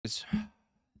guys,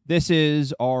 this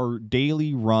is our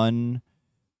daily run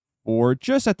for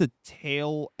just at the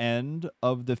tail end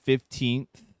of the 15th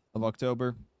of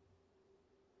October.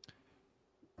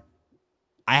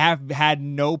 I have had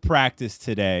no practice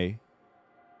today.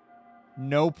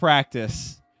 No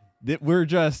practice. We're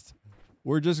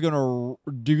just gonna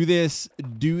do this.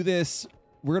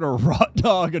 We're gonna raw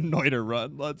dog a Noita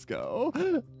Run. Let's go.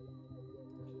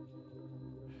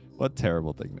 What a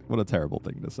terrible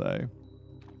thing to say.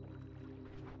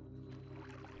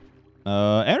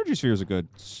 Energy Sphere is a good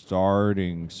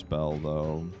starting spell,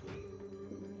 though.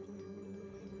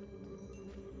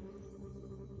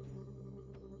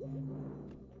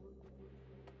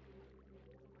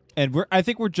 And I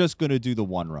think we're just gonna do the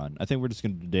one run. I think we're just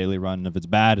gonna do daily run. If it's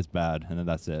bad, it's bad, and then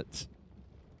that's it.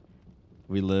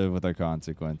 We live with our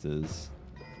consequences.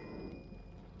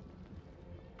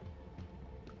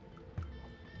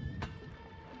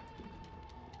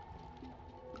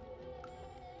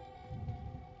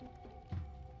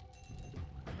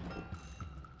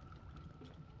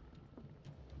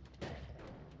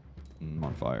 I'm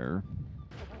on fire.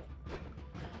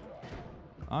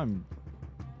 I'm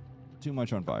too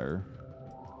much on fire.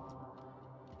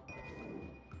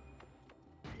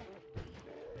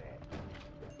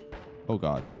 Oh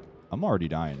god. I'm already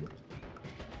dying.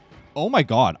 Oh my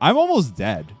god. I'm almost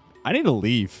dead. I need to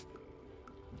leave.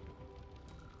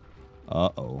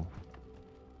 Uh-oh.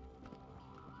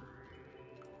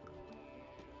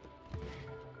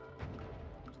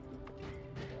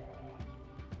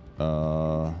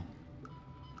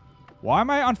 Why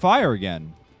am I on fire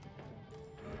again?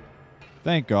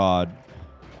 Thank God.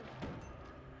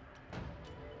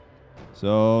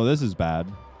 So, this is bad.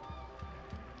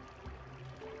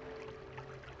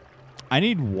 I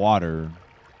need water.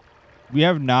 We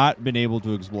have not been able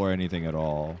to explore anything at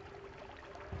all.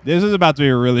 This is about to be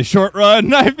a really short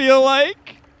run, I feel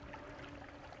like.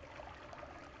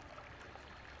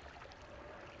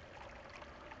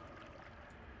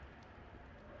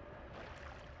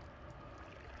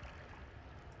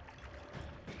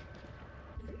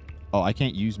 Oh, I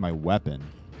can't use my weapon.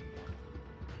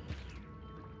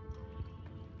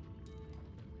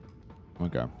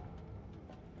 Okay.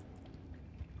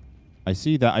 I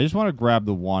see that. I just want to grab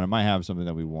the wand. It might have something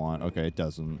that we want. Okay, it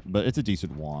doesn't. But it's a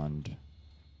decent wand.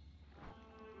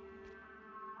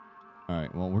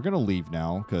 Alright, well, we're going to leave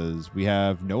now because we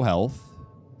have no health.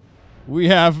 We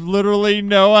have literally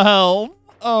no health.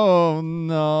 Oh,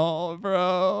 no,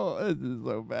 bro. This is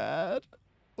so bad.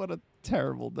 What a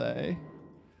terrible day.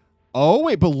 Oh,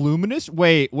 wait, but Luminous?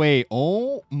 Wait.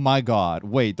 Oh, my God.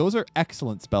 Wait, those are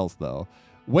excellent spells, though.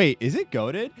 Wait, is it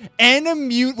goated? And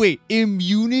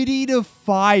immunity to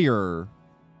fire.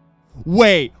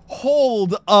 Wait,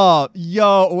 hold up.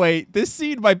 Yo, wait, this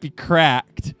seed might be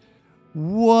cracked.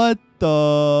 What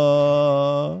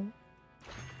the...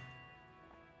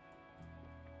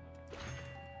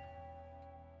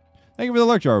 Thank you for the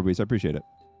lurk, Jarvis. I appreciate it.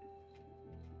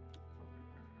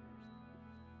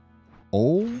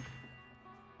 Oh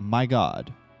my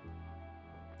God.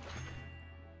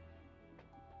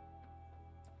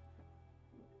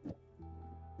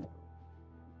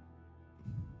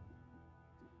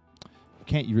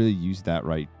 Can't you really use that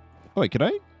right? Oh, wait, could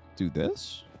I do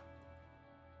this?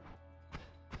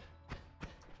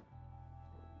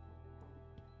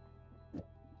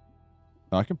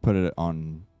 Oh, I can put it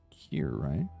on here,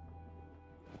 right?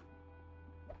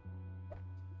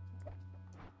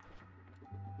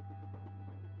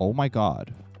 Oh my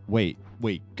God. Wait,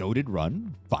 goated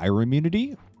run? Fire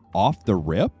immunity? Off the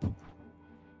rip?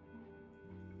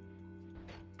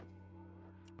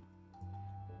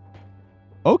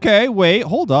 Okay, wait,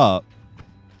 hold up.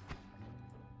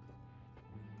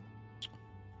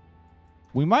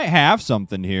 We might have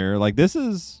something here. Like, this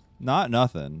is not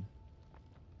nothing.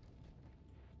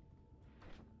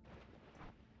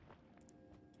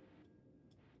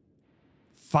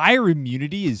 Fire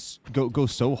immunity is go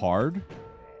so hard.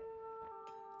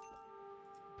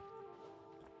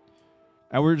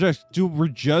 And we're just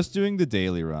doing the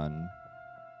daily run.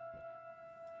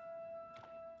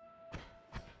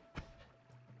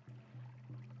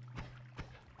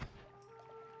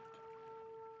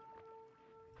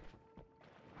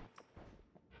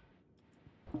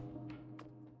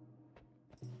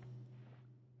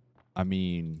 I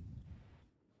mean,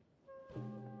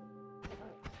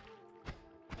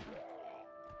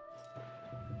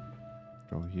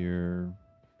 go here.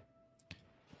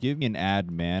 Give me an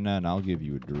add mana and I'll give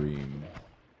you a dream.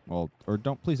 Well, or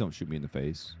please don't shoot me in the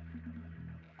face.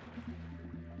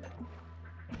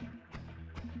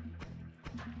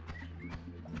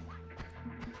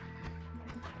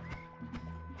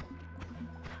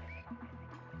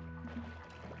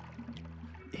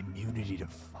 immunity to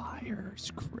fire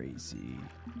is crazy.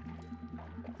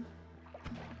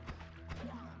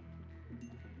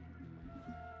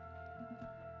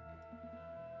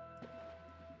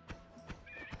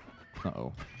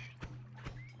 Uh-oh.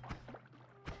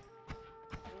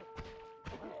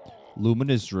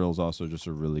 Luminous Drill is also just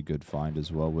a really good find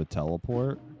as well with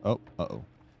teleport. Oh, uh-oh.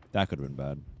 That could have been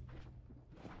bad.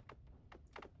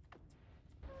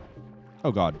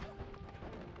 Oh, God.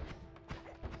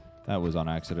 That was on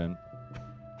accident.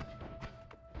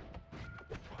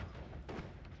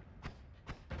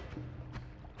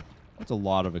 That's a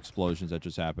lot of explosions that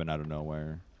just happened out of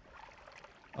nowhere.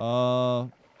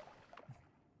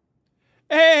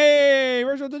 Hey,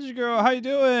 Virtual Digigirl, how you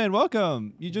doing?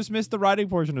 Welcome. You just missed the writing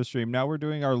portion of stream. Now we're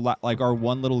doing our our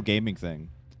one little gaming thing.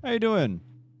 How you doing?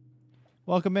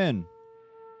 Welcome in.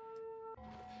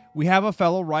 We have a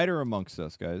fellow writer amongst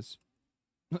us, guys.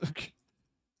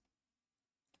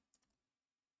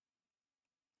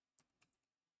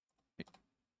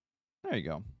 There you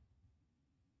go.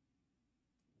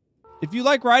 If you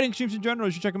like writing streams in general,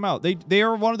 you should check them out. They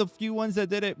are one of the few ones that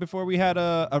did it before we had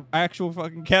a actual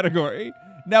fucking category.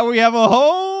 Now we have a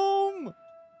home.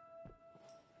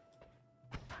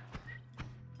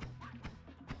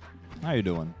 How you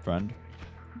doing, friend?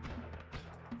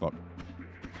 Fuck.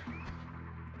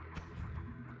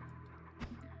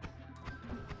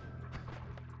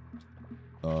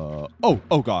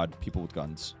 Oh God, people with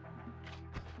guns.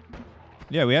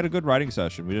 Yeah, we had a good writing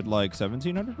session. We did like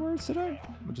 1,700 words today,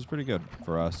 which is pretty good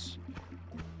for us.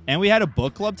 And we had a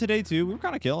book club today too. We were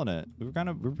kind of killing it. We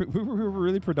were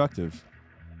really productive.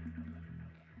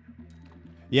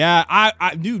 Yeah,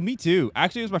 dude, me too.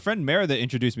 Actually, it was my friend Mara that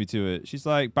introduced me to it. She's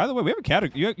like, by the way, we have a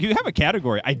category. You have a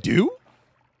category. I do?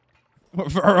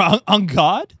 On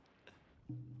God?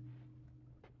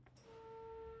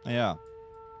 Yeah.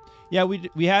 Yeah,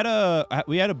 we had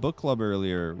a book club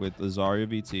earlier with Azaria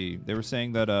VT. They were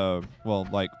saying that well,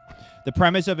 like the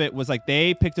premise of it was like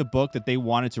they picked a book that they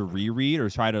wanted to reread or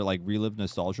try to like relive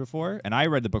nostalgia for, and I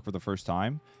read the book for the first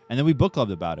time, and then we book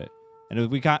clubbed about it. And it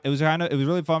was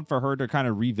really fun for her to kind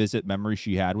of revisit memories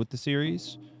she had with the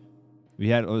series. We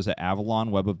had, what was it,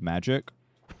 Avalon Web of Magic.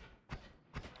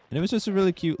 And it was just a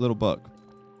really cute little book.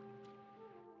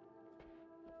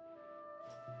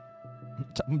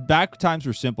 Back times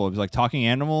were simple. It was like Talking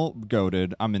Animal,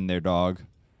 goated. I'm in there, dog.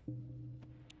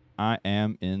 I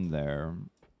am in there.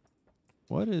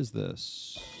 What is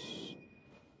this?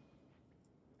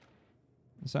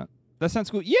 That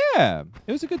sounds cool. Yeah,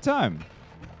 it was a good time.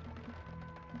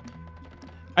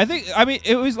 I mean,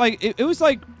 it was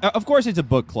like, of course it's a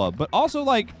book club, but also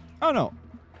like, I don't know.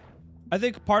 I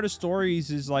think part of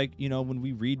stories is like, you know, when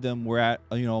we read them, we're at,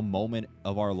 you know, a moment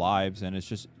of our lives, and it's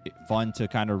just fun to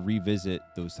kind of revisit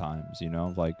those times, you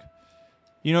know, like,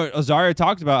 you know, Azaria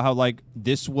talked about how like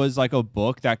this was like a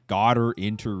book that got her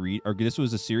into this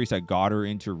was a series that got her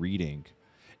into reading.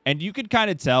 And you could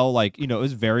kind of tell, like, you know, it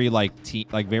was very like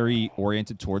very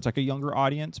oriented towards like a younger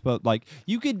audience, but like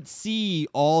you could see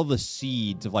all the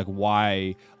seeds of like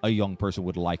why a young person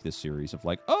would like this series of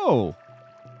like, oh,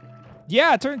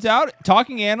 yeah, it turns out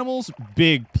talking animals,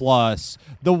 big plus.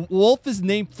 The wolf is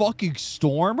named fucking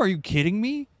Storm. Are you kidding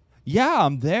me? Yeah,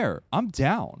 I'm there. I'm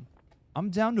down. I'm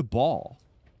down to ball.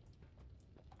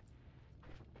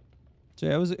 So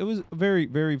yeah, it was very,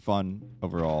 very fun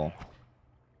overall.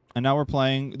 And now we're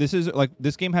playing. This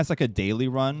game has like a daily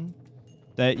run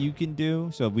that you can do.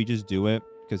 So we just do it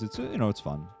because it's, you know, it's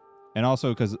fun. And also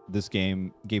because this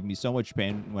game gave me so much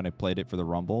pain when I played it for the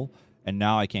Rumble, and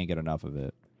now I can't get enough of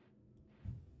it.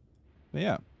 But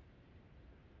yeah.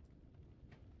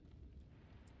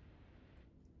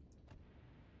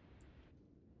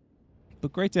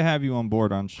 But great to have you on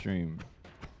board on stream.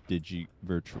 Digi?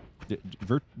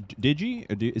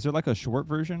 Is there like a short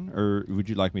version, or would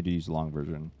you like me to use the long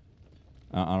version?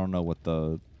 I don't know what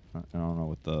the...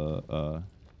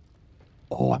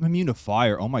 Oh, I'm immune to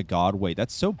fire. Oh my god, wait,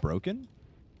 that's so broken?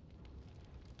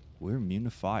 We're immune to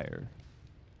fire.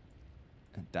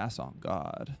 And that's on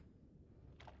God.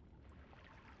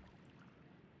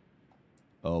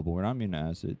 Oh, but we're not immune to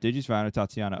acid. Digi's founder,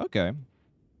 Tatiana. Okay.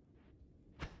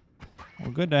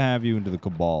 Well, good to have you into the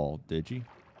Cabal, Digi.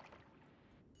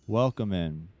 Welcome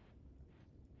in.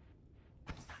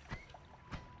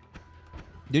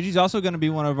 Digi's also going to be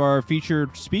one of our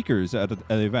featured speakers at the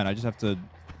event. I just have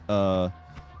to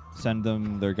send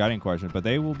them their guiding question. But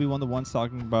they will be one of the ones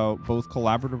talking about both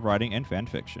collaborative writing and fan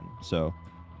fiction. So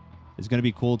it's going to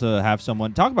be cool to have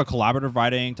someone talk about collaborative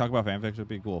writing, talk about fan fiction. It'd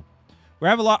be cool. We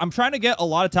have a lot. I'm trying to get a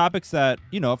lot of topics that,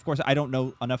 you know, of course, I don't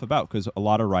know enough about, because a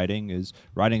lot of writing is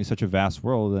such a vast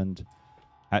world, and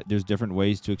there's different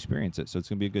ways to experience it. So it's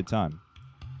going to be a good time.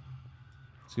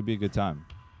 It's going to be a good time.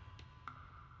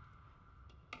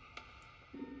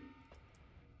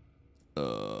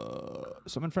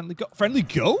 Summon friendly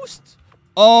ghost?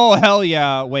 Oh, hell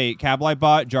yeah. Wait,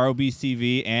 Cablibot, Jaro Beast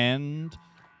TV, and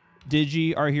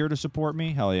Digi are here to support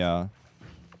me? Hell yeah.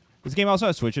 This game also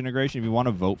has Switch integration. If you want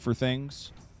to vote for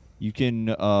things, you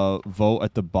can vote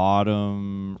at the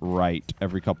bottom right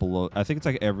every couple of... I think it's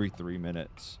like every 3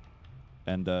 minutes.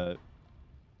 And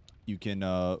you can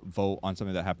vote on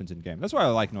something that happens in-game. That's why I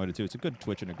like Noita, too. It's a good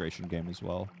Twitch integration game as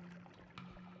well.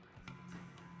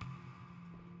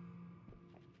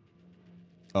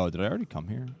 Oh, did I already come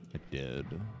here? I did.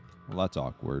 Well, that's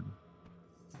awkward.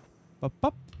 You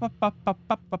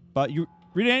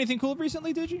reading anything cool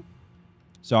recently, did you?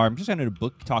 Sorry, I'm just in a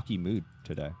book-talky mood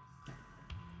today.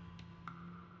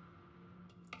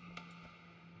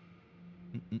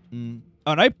 Oh,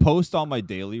 and I post all my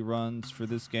daily runs for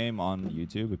this game on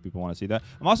YouTube if people want to see that.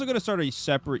 I'm also going to start a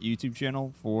separate YouTube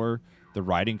channel for the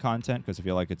writing content because I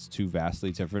feel like it's too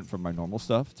vastly different from my normal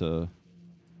stuff to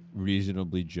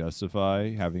reasonably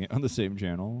justify having it on the same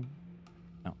channel.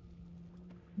 No.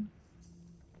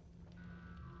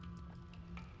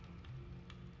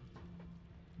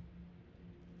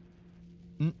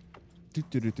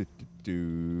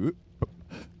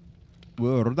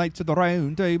 We're knights at the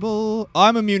round table.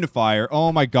 I'm immune to fire.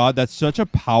 Oh my god, that's such a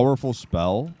powerful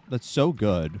spell. That's so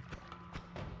good.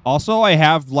 Also, I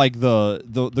have like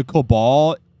the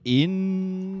Cabal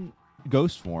in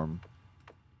ghost form.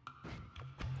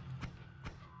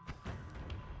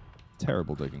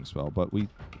 Terrible digging spell, but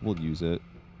we'll use it.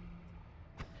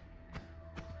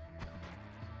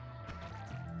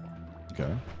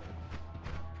 Okay.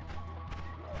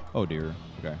 Oh dear.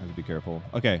 Okay, I have to be careful.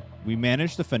 Okay, we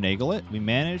managed to finagle it. We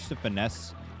managed to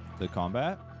finesse the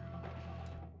combat.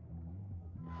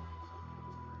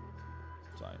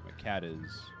 Sorry, my cat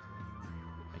is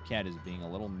being a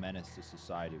little menace to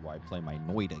society while I play my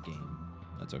Noita game.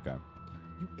 That's okay.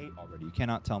 You ate already. You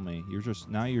cannot tell me. You're just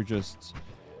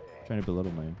trying to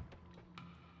belittle me.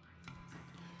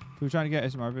 We're trying to get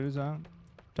SMR videos out.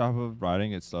 Top of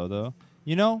riding, it's slow though.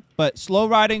 You know, but slow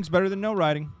riding's better than no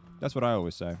riding. That's what I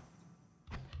always say.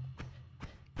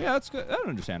 Yeah, that's good. That's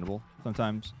understandable.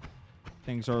 Sometimes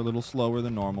things are a little slower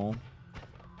than normal.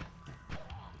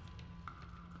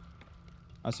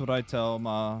 That's what I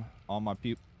tell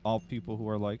all people who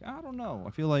are like, I don't know. I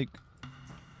feel like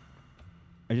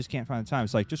I just can't find the time.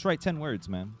 It's like, just write 10 words,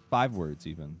 man. 5 words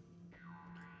even.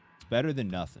 It's better than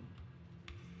nothing.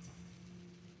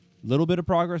 Little bit of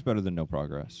progress, better than no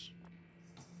progress.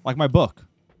 Like my book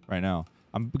right now.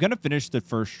 I'm going to finish the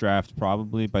first draft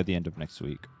probably by the end of next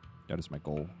week. That is my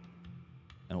goal. And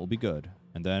it will be good.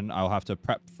 And then I'll have to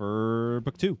prep for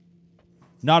book 2.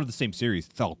 Not of the same series.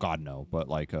 Oh, God, no. But,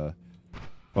 like,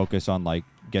 focus on, like,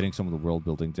 getting some of the world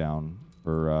building down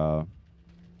for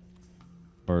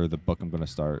the book I'm going to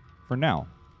start. For now.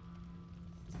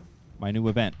 My new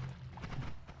event.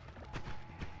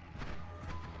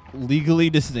 Legally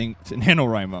distinct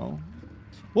NaNoWriMo.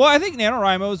 Well, I think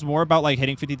NaNoWriMo is more about, like,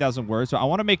 hitting 50,000 words. So I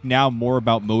want to make now more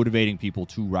about motivating people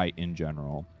to write in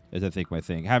general, is I think my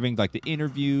thing. Having, like, the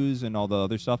interviews and all the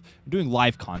other stuff. I'm doing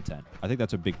live content. I think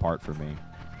that's a big part for me.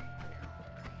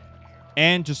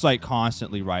 And just, like,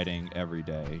 constantly writing every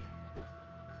day.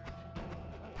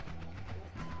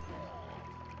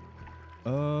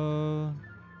 So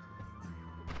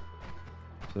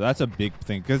that's a big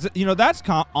thing. Because, you know, that's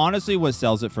honestly what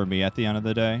sells it for me at the end of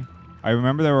the day. I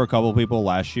remember there were a couple people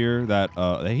last year that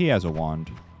he has a wand.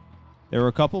 There were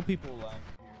a couple people last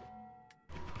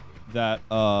year that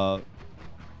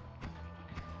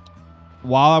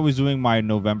while I was doing my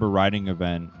November writing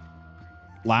event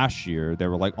last year, they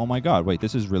were like, "Oh my God, wait,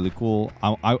 this is really cool.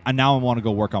 I now want to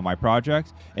go work on my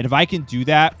project." And if I can do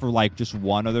that for like just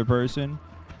one other person,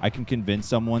 I can convince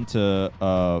someone to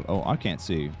oh, I can't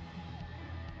see.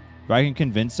 If I can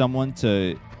convince someone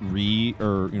to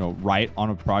write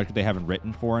on a project they haven't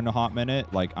written for in a hot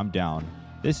minute, like, I'm down.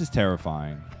 This is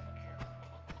terrifying.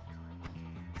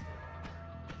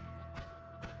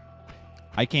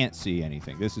 I can't see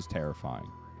anything. This is terrifying.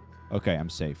 Okay, I'm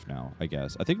safe now, I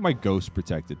guess. I think my ghost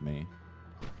protected me.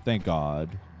 Thank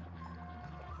God.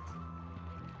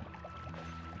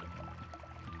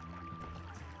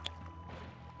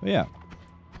 But yeah.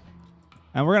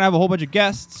 And we're going to have a whole bunch of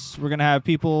guests. We're going to have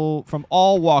people from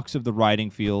all walks of the writing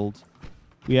field.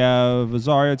 We have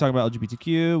Azaria talking about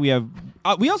LGBTQ.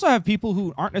 We also have people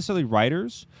who aren't necessarily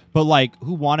writers, but like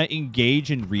who want to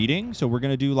engage in reading. So we're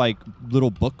going to do like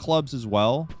little book clubs as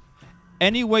well.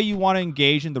 Any way you want to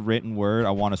engage in the written word,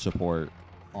 I want to support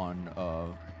on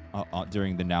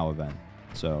during the Now event.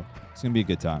 So it's going to be a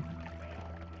good time.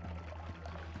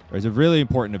 It's a really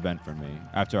important event for me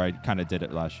after I kind of did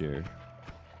it last year.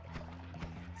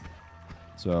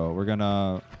 So it's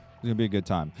gonna be a good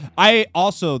time. I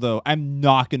also, though, I'm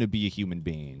not gonna be a human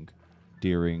being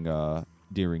during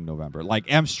November.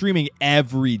 Like, I'm streaming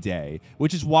every day,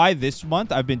 which is why this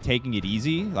month I've been taking it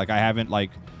easy. Like, I haven't,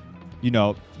 like, you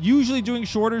know, usually doing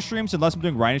shorter streams unless I'm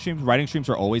doing writing streams. Writing streams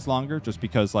are always longer just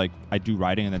because, like, I do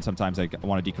writing and then sometimes I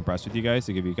want to decompress with you guys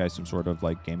to give you guys some sort of,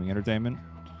 like, gaming entertainment.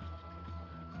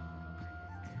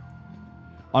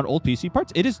 On old PC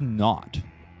parts, it is not.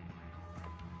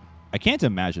 I can't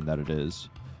imagine that it is.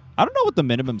 I don't know what the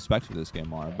minimum specs for this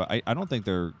game are, but I don't think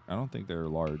they're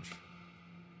large.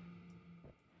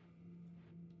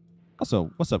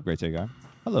 Also, what's up, Great Day Guy?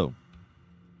 Hello.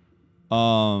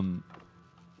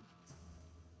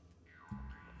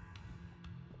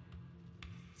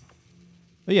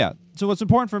 But yeah, so what's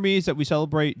important for me is that we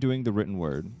celebrate doing the written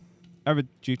word. I have a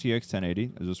GTX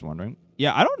 1080. I was just wondering.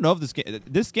 Yeah, I don't know if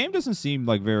this game doesn't seem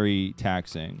like very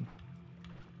taxing.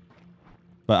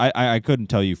 But I couldn't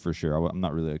tell you for sure. I'm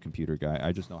not really a computer guy.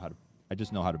 I just know how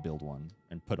to build one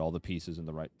and put all the pieces in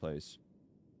the right place.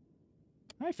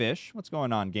 Hi, Fish. What's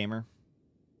going on, gamer?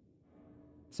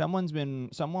 Someone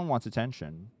wants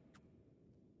attention.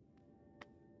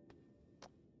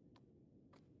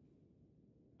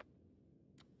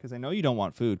 Because I know you don't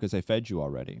want food because I fed you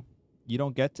already. You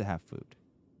don't get to have food.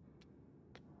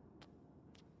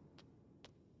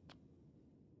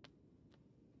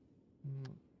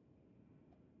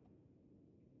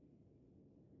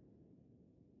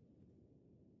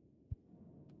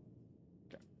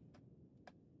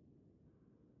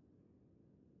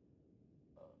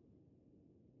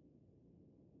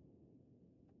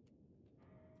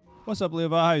 What's up,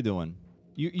 Levi? How you doing?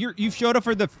 You've showed up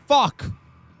for the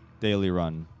daily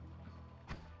run.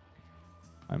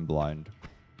 I'm blind.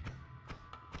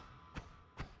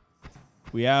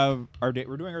 We're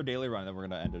doing our daily run, and then we're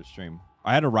gonna end the stream.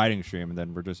 I had a writing stream, and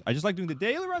then I just like doing the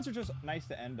daily runs. Are just nice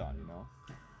to end on, you know.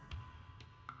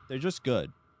 They're just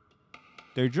good.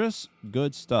 They're just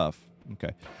good stuff.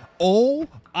 Okay. Oh,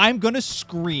 I'm gonna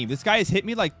scream. This guy has hit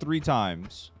me like 3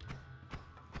 times.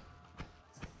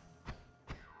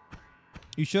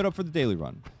 You showed up for the daily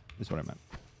run. That's what I meant.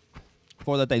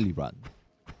 For the daily run.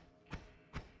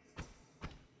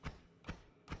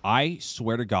 I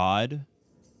swear to God,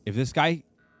 if this guy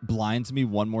blinds me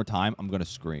one more time, I'm going to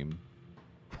scream.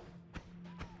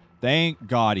 Thank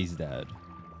God he's dead.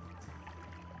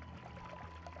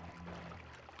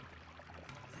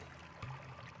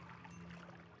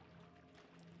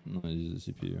 No, he's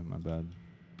the CPU. My bad.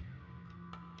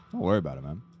 Don't worry about it,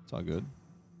 man. It's all good.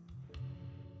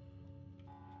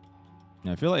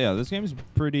 Yeah, I feel like, yeah, this game is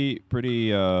pretty,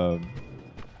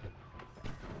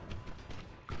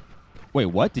 Wait,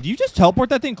 what? Did you just teleport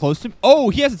that thing close to me? Oh,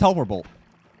 he has a teleport bolt.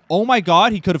 Oh my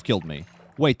God, he could have killed me.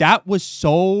 Wait, that was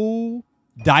so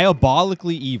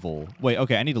diabolically evil. Wait,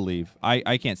 okay, I need to leave.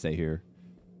 I can't stay here.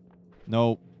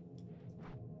 Nope.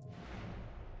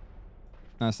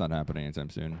 That's not happening anytime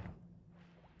soon.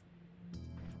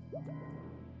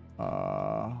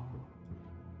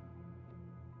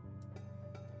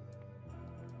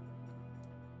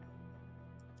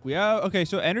 We have, okay,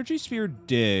 so Energy Sphere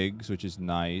digs, which is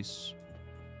nice.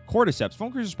 Cordyceps.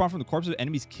 Phone creatures spawn from the corpses of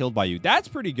enemies killed by you. That's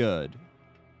pretty good.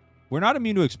 We're not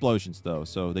immune to explosions, though,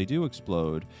 so they do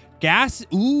explode. Gas,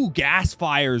 ooh, gas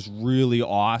fire is really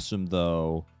awesome,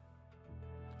 though.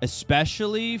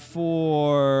 Especially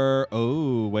for,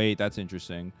 oh, wait, that's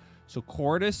interesting. So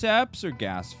Cordyceps or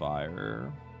gas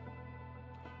fire?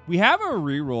 We have a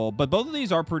reroll, but both of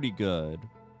these are pretty good.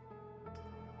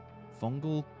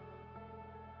 Fungal.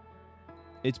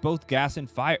 It's both gas and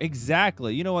fire.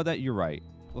 Exactly. You know what? You're right.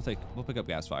 We'll pick up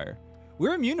gas fire.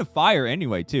 We're immune to fire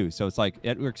anyway, too. So it's like,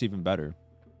 it works even better.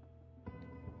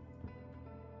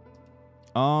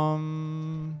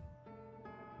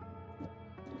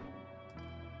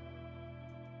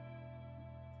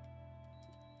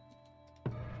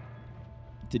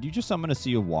 Did you just summon a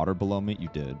sea of water below me? You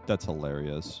did. That's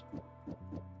hilarious.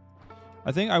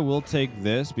 I think I will take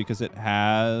this because it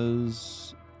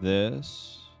has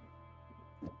this.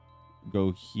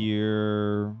 Go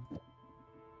here.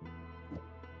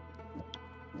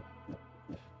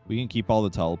 We can keep all the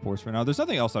teleports for now. There's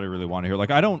nothing else that I really want to hear.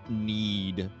 Like, I don't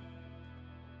need...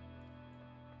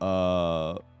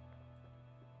 I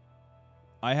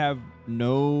have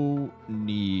no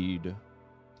need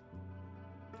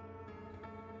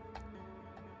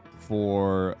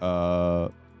for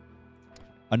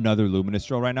another Luminous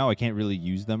Drill right now. I can't really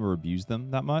use them or abuse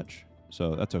them that much.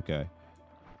 So that's okay.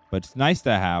 But it's nice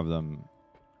to have them.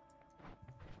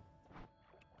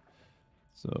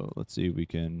 So let's see if we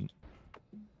can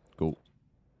go.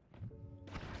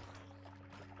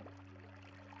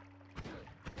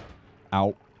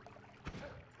 Ow.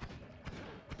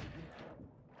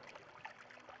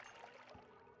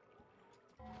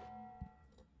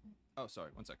 Oh,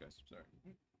 sorry. One sec, guys. Sorry.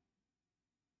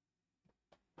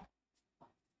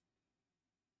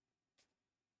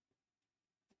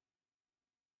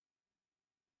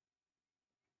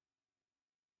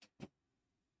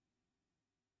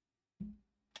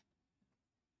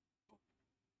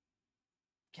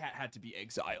 Cat had to be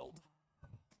exiled.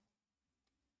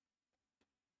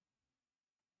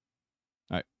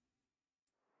 All right.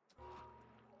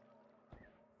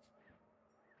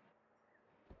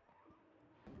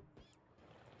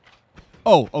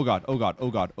 Oh, oh god, oh god,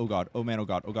 oh god, oh god, oh man, oh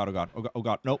god, oh god, oh god, oh god, oh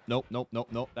god, nope, nope, nope, nope,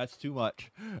 nope, that's too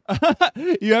much.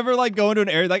 You ever like go into an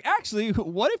area like, actually,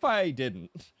 what if I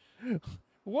didn't?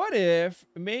 What if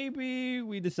maybe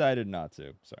we decided not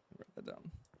to? Sorry, write that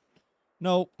down.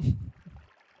 Nope.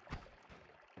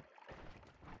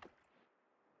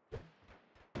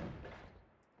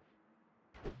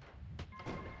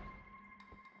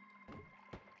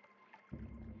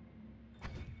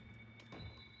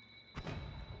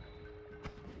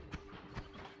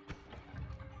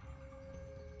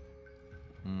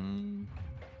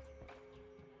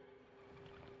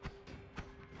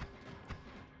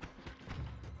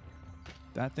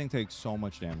 That thing takes so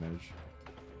much damage.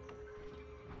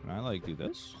 Can I like do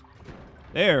this?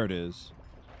 There it is.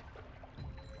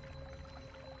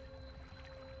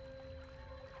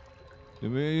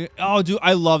 Oh, dude,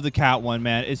 I love the cat one,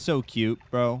 man. It's so cute,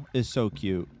 bro. It's so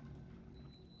cute.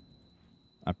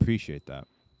 I appreciate that.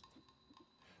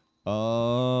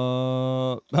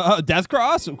 Death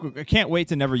Cross? I can't wait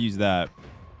to never use that.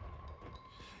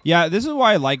 Yeah, this is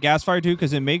why I like gas fire too,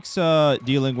 because it makes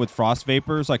dealing with frost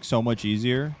vapors like so much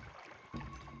easier.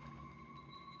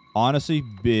 Honestly,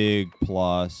 big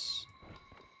plus.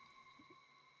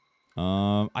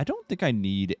 I don't think I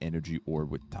need energy orb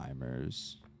with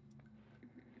timers.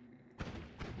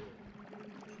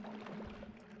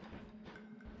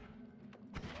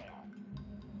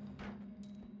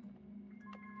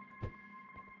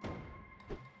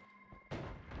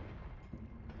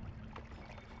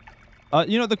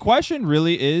 You know, the question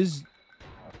really is,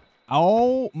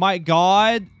 oh my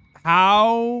god,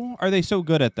 how are they so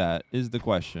good at that is the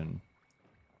question.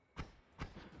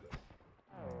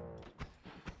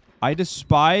 I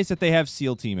despise that they have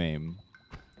SEAL team aim.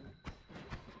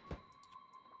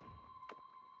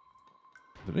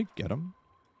 Did I get him?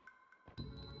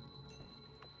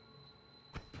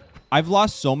 I've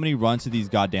lost so many runs to these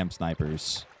goddamn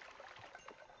snipers.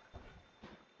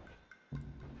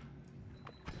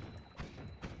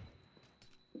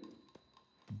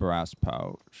 Brass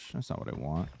pouch. That's not what I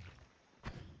want.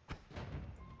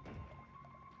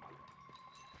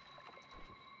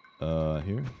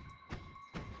 Here.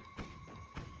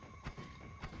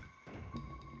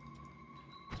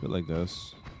 Let's do it like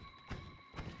this.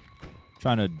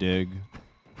 Trying to dig.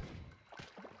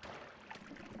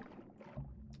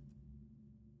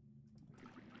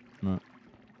 No.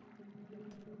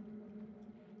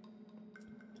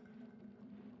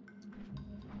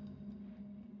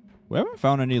 We haven't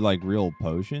found any, like, real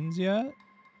potions yet.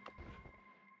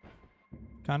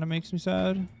 Kind of makes me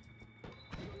sad.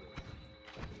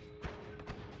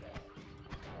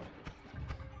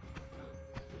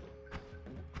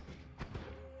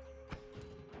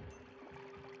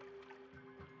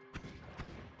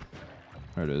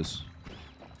 There it is.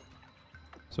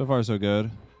 So far, so good.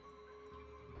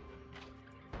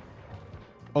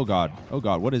 Oh, God. Oh,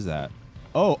 God. What is that?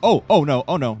 Oh, oh, oh, no.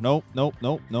 Oh, no. Nope, nope,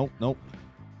 nope, nope, nope.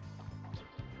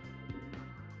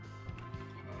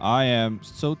 I am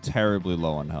so terribly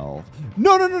low on health.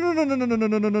 No, no, no, no, no, no, no, no,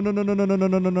 no, no, no, no, no, no, no, no,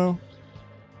 no, no, no.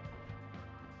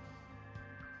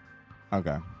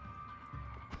 Okay.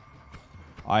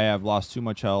 I have lost too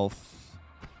much health.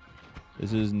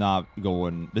 This is not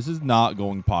going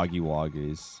Poggy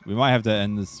Woggies. We might have to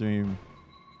end the stream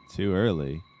too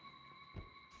early.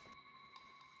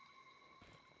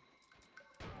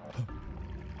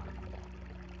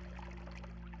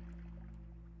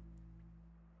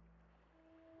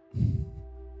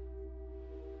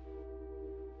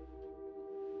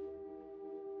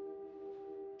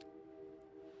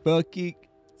 Fucking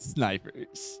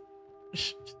snipers.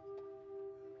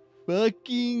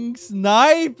 Fucking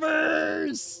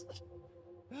snipers.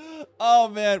 Oh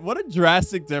man, what a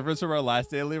drastic difference from our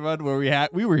last daily run where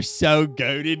we were so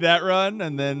goated that run,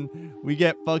 and then we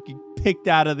get fucking picked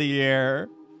out of the air.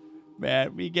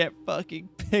 Man, we get fucking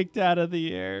picked out of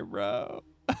the air, bro.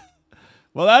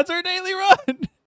 Well, that's our daily run.